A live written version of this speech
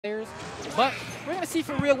players. But we're going to see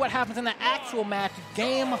for real what happens in the actual match.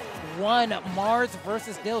 Game 1, Mars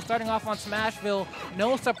versus Dill, starting off on Smashville.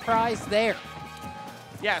 No surprise there.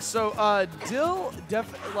 Yeah, so Dill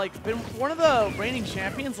been one of the reigning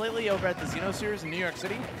champions lately over at the Xeno Series in New York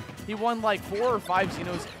City. He won like 4 or 5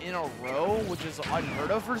 Xenos in a row, which is unheard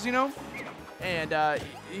of for Xeno. And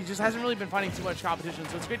he just hasn't really been finding too much competition,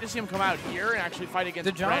 so it's great to see him come out here and actually fight against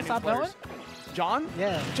Did John stop going? John?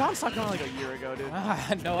 Yeah. John stopped going like a year ago, dude.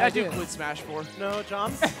 No that idea. dude quit Smash 4. No,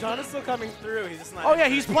 John is still coming through. He's just not. Oh yeah,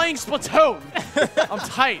 he's playing Splatoon. I'm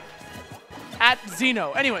tight. At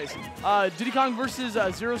Xeno. Anyways, Diddy Kong versus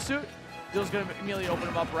Zero Suit. Dill's going to immediately open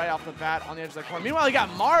him up right off the bat on the edge of the corner. Meanwhile, you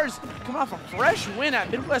got Mars coming off a fresh win at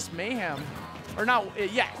Midwest Mayhem. Or not,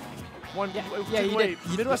 yeah.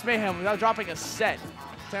 Midwest Mayhem without dropping a set.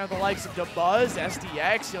 Playing with the likes of DeBuzz,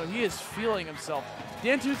 SDX, he is feeling himself.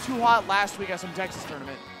 Didn't do too hot last week at some Texas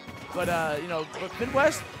tournament. But, but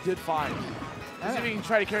Midwest did fine. Let's see if we can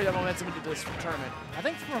try to carry that momentum into this tournament. I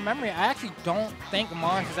think from memory, I actually don't think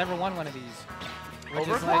Mars has ever won one of these.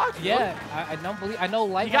 Overclocked? Yeah, I don't believe. I know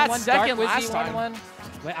Light he got won, second Dark last Wizzy time. won one,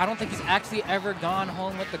 but I don't think he's actually ever gone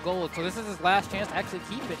home with the gold. So this is his last chance to actually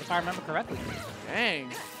keep it, if I remember correctly. Dang.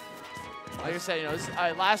 Like I said, this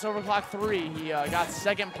last Overclock 3, he got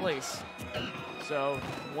second place. So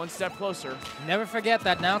one step closer. Never forget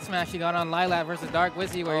that down smash you got on Lilat versus Dark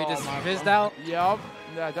Wizzy where you just fizzed out. Yep.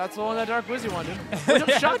 Yeah, that's the one that Dark Wizzy won, dude. Wait,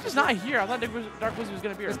 no, Shock is not here. I thought Dark Wizzy was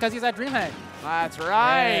going to be here. It's because he's at DreamHack. That's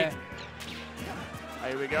right. Yeah.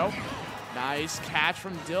 Here we go. Nice catch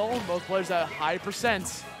from Dill. Both players at high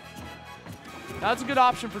percents. That's a good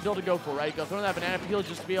option for Dill to go for, right? Go throw that banana peel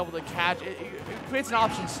just to be able to catch. It creates an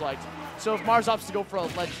option select. So if Mars opts to go for a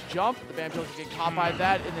ledge jump, the banana peel can get caught by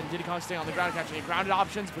that, and then Diddy Kong staying on the ground, catching any grounded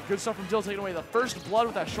options. But good stuff from Dill, taking away the first blood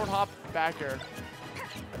with that short hop back air.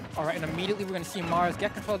 All right, and immediately we're going to see Mars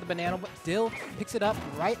get control of the banana, but Dill picks it up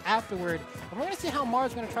right afterward. And we're going to see how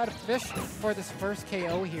Mars is going to try to fish for this first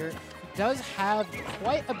KO here. He does have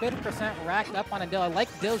quite a bit of percent racked up on a Dill. I like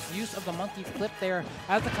Dill's use of the monkey flip there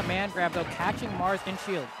as the command grab, though, catching Mars in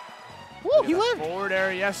shield. Woo, he lived! Forward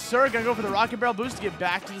air, yes, sir. Going to go for the rocket barrel boost to get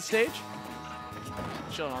back to the stage.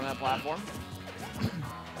 Chilling on that platform.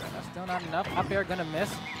 That's still not enough. Up air going to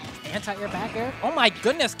miss. Anti-air back air. Oh my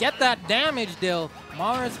goodness, get that damage, Dill.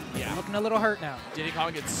 Mars looking a little hurt now. Diddy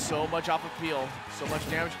Kong gets so much off of peel, so much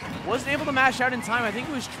damage. Wasn't able to mash out in time. I think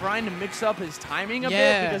he was trying to mix up his timing a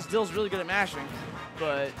bit because Dill's really good at mashing,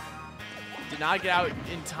 but did not get out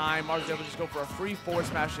in time. Mars was able to just go for a free forward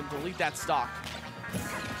smash and delete that stock.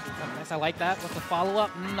 Nice, I like that. What's the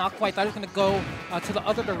follow-up? Not quite. Thought he was going to go to the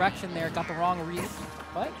other direction there. Got the wrong read,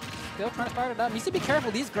 but still trying to start it up. Needs to be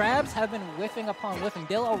careful. These grabs have been whiffing upon whiffing.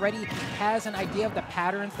 Dill already has an idea of the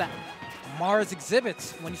patterns that Mars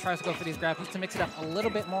exhibits when he tries to go for these grabs. Needs to mix it up a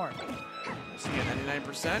little bit more. See at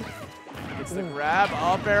 99%. Gets the grab,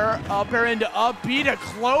 up air into up B to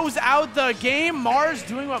close out the game. Mars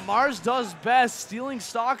doing what Mars does best, stealing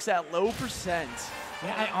stocks at low percent.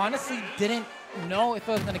 Yeah, I honestly didn't know if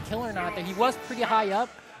it was going to kill or not. He was pretty high up,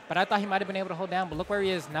 but I thought he might have been able to hold down. But look where he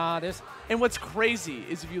is. Nah, there's... And what's crazy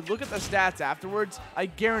is if you look at the stats afterwards, I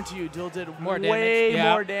guarantee you Dill did way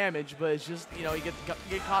more damage. But it's just, you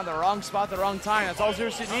get caught in the wrong spot, the wrong time. That's all Zero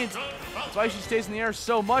Suit needs. That's why she stays in the air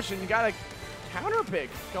so much. And you got a counter pick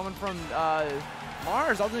coming from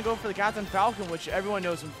Mars. I was going to go for the Captain Falcon, which everyone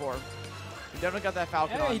knows him for. He definitely got that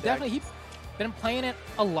Falcon on deck. He's been playing it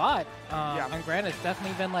a lot. And granted, it's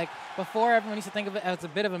definitely been like, before everyone used to think of it as a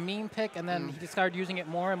bit of a meme pick, and then he just started using it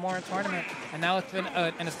more and more in tournament. And now it's been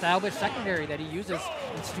an established secondary that he uses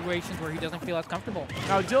in situations where he doesn't feel as comfortable.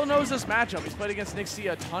 Now, Dill knows this matchup. He's played against Nick C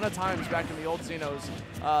a ton of times back in the old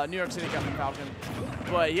Xenos, New York City Captain Falcon.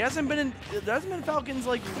 But there hasn't been Falcons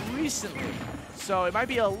like recently. So it might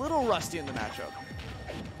be a little rusty in the matchup.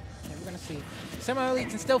 Okay, we're going to see. Similarly, he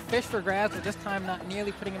can still fish for grabs, but this time not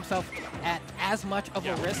nearly putting himself at as much of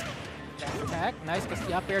a risk. Attack. Nice, gets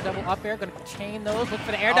the up air, double up air. Gonna chain those, look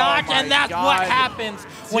for the air dodge, and that's what happens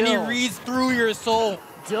when he reads through your soul.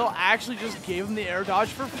 Dill actually just gave him the air dodge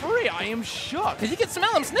for free. I am shook. Because you could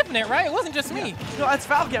smell him sniffing it, right? It wasn't just me. No, that's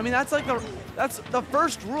Falcon. I mean, that's the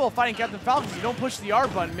first rule of fighting Captain Falcon. You don't push the R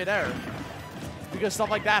button midair because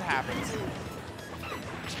stuff like that happens.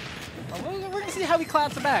 We're gonna see how he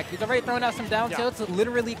claps it back. He's already throwing out some down tilts,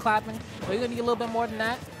 literally clapping. But he's gonna need a little bit more than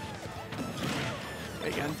that.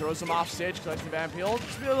 Again, throws him off stage, collects the banana peel.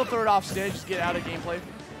 Just be able to throw it off stage, just get out of gameplay.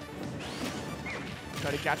 Try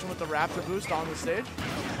to catch him with the Raptor boost on the stage.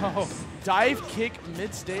 Oh. Dive kick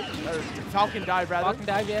mid stage, or Falcon dive rather. Falcon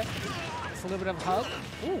dive, yeah. Just a little bit of a hug.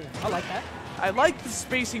 Ooh, I like that. I like the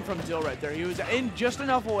spacing from Dill right there. He was in just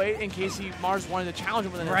enough away in case Mars wanted to challenge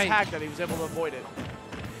him with an attack that he was able to avoid it.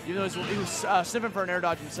 Even though he was sniffing for an air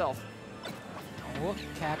dodge himself. Oh,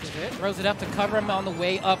 catches it. Throws it up to cover him on the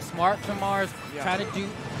way up. Smart from Mars. Yeah. Trying to do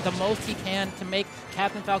the most he can to make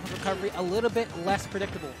Captain Falcon's recovery a little bit less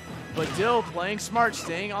predictable. But Dill playing smart,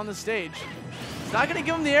 staying on the stage. It's not going to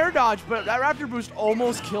give him the air dodge, but that Raptor boost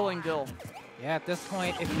almost killing Dill. Yeah, at this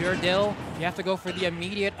point, if you're Dill, you have to go for the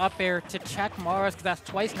immediate up air to check Mars, because that's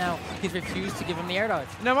twice now he's refused to give him the air dodge.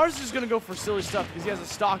 Now Mars is just going to go for silly stuff because he has a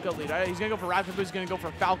stock up lead. Right? He's going to go for Raptor boost, he's going to go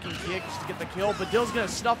for Falcon kick just to get the kill, but Dill's going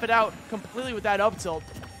to snuff it out completely with that up tilt.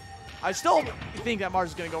 I still think that Mars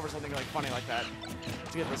is going to go for something like funny like that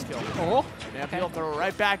to get this kill. Oh, Yeah, okay. he'll throw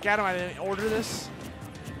right back at him. I didn't order this.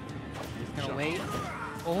 He's gonna wait.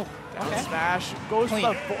 Oh, Down okay. smash. Goes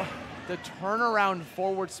Clean. for the turnaround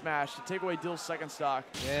forward smash to take away Dill's second stock.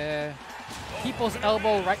 Yeah. People's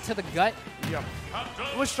elbow right to the gut. Yeah.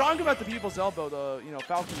 What's strong about the people's elbow, the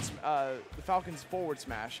Falcon's forward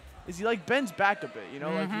smash, is he like bends back a bit. You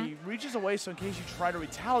know, like he reaches away, so in case you try to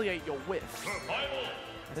retaliate, you'll whiff.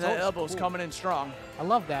 And that elbow's coming in strong. I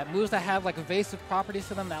love that. Moves that have like evasive properties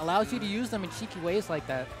to them that allows you to use them in cheeky ways like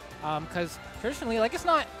that. Because traditionally, like, it's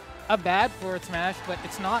not a bad forward smash, but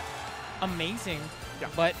it's not amazing. Yeah.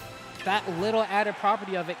 But that little added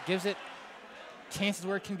property of it gives it chances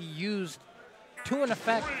where it can be used to an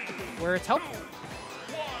effect where it's helpful.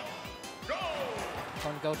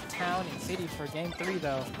 Going to go to town and city for game 3,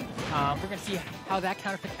 though. We're going to see how that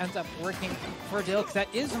counterpick ends up working for Dill, because that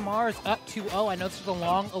is Mars up 2-0. I know this is a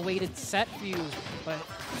long-awaited set fuse, but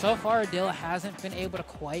so far Dill hasn't been able to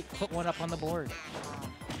quite put one up on the board.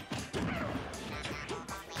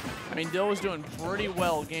 I mean, Dill was doing pretty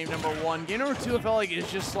well game number 1. Game number 2, I felt like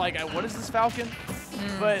it's just like, what is this Falcon?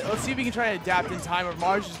 But let's see if he can try to adapt in time, or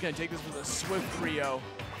Mars is going to take this with a swift 3-0.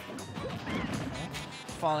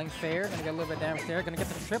 Falling fair, gonna get a little bit of damage there. Gonna get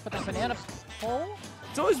the trip with the banana pole.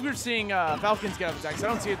 It's always weird seeing Falcons get up attacks. I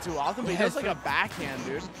don't see it too often, but he does like a backhand,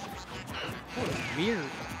 dude. Weird.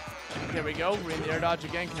 There we go. We're in the air dodge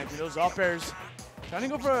again, connecting those up airs. Trying to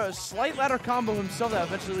go for a slight ladder combo himself that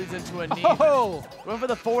eventually leads into a knee. Oh! Going for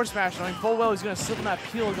the forward smash, knowing full well he's going to slip on that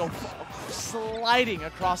peel and go sliding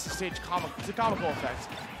across the stage. It's a comical effect.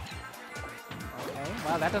 Okay,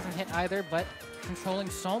 wow, that doesn't hit either, but controlling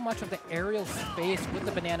so much of the aerial space with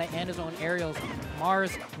the banana and his own aerials.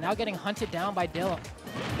 Mars now getting hunted down by Dill.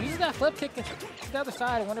 Uses that flip kick to the other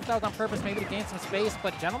side. I wonder if that was on purpose, maybe to gain some space,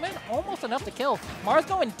 but gentlemen, almost enough to kill. Mars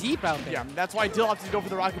going deep out there. Yeah, that's why Dill opted to go for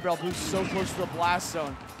the Rocket Barrel boost so close to the blast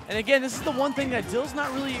zone. And again, this is the one thing that Dill's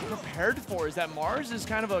not really prepared for, is that Mars is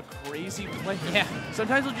kind of a crazy player. Yeah.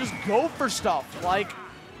 Sometimes he'll just go for stuff like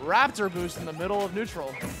Raptor boost in the middle of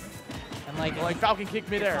neutral. And like Falcon kick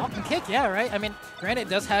midair. Falcon kick, yeah, right? I mean, granted, it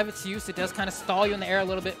does have its use. It does kind of stall you in the air a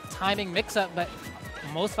little bit, timing mix-up, but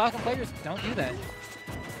most Falcon players don't do that.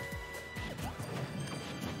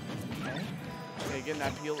 Okay, getting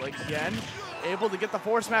that peel again. Able to get the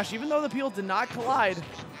forward smash, even though the peel did not collide.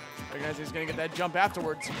 Recognize he's going to get that jump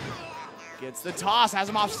afterwards. Gets the toss, has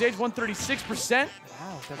him off stage, 136%.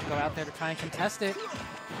 Wow, doesn't go out there to try and contest it.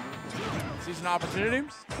 Sees an opportunity.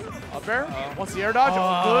 Up air. Wants the air dodge.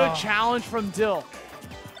 Good challenge from Dill.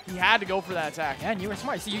 He had to go for that attack. Yeah, and you were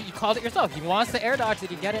smart. So you called it yourself. He wants the air dodge. Did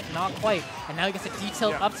he get it? Not quite. And now he gets a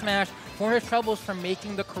detailed up smash for his troubles from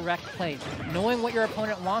making the correct play. Knowing what your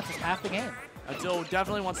opponent wants is half the game. Dill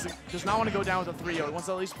definitely does not want to go down with a 3-0. He wants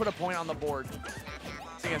to at least put a point on the board.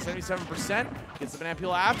 Sitting at 77%. Gets the banana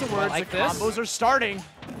peel afterwards. Like the this. combos are starting.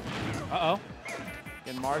 Uh-oh.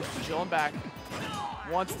 And Mars chilling back.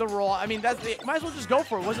 Wants the roll. I mean, might as well just go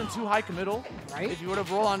for it. It wasn't too high committal. Right. If you would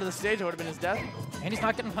have rolled onto the stage, it would have been his death. And he's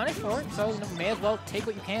not getting punished for it, so you may as well take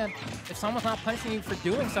what you can. If someone's not punishing you for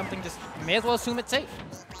doing something, just may as well assume it's safe.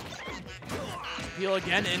 Peel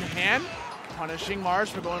again in hand. Punishing Mars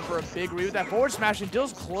for going for a big read with that forward smash, and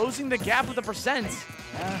Dill's closing the gap with the percents.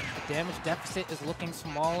 Yeah, the damage deficit is looking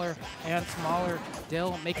smaller and smaller.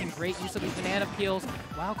 Dill making great use of these banana peels.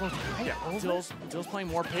 Wow, goes right over. Dill's playing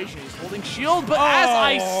more patient. He's holding shield, but as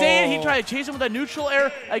I say it, he tried to chase him with a neutral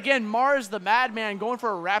air. Again, Mars, the madman, going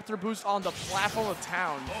for a Raptor boost on the platform of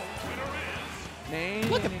town.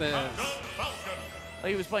 Look at this.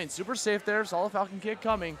 Like, he was playing super safe there, saw the Falcon kick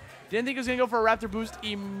coming. Didn't think he was going to go for a Raptor boost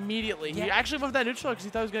immediately. He actually went for that neutral because he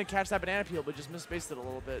thought he was going to catch that banana peel, but just misspaced it a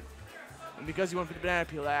little bit. And because he went for the banana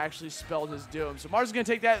peel, that actually spelled his doom. So Mars is going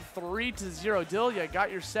to take that 3-0. Dill, you got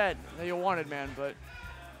your set that you wanted, man, but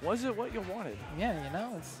was it what you wanted? Yeah, you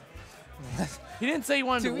know, it's... He didn't say he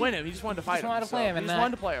wanted to win him. He just wanted to fight him. He just wanted to play him. He just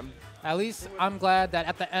wanted to play him. At least I'm glad that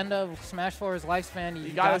at the end of Smash 4's lifespan,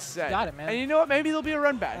 You got it set. Got it, man. And you know what? Maybe there'll be a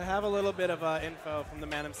run back. I have a little bit of info from the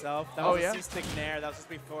man himself. That was a C-stick nair. That was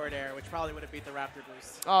supposed to be forward air, which probably would have beat the Raptor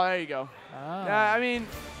boost. Oh, there you go. Oh. Yeah, I mean,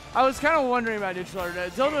 I was kind of wondering about neutral air.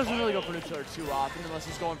 Dill doesn't really go for neutral air too often unless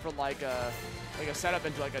he's going for like a setup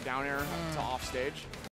into like a down air to off stage.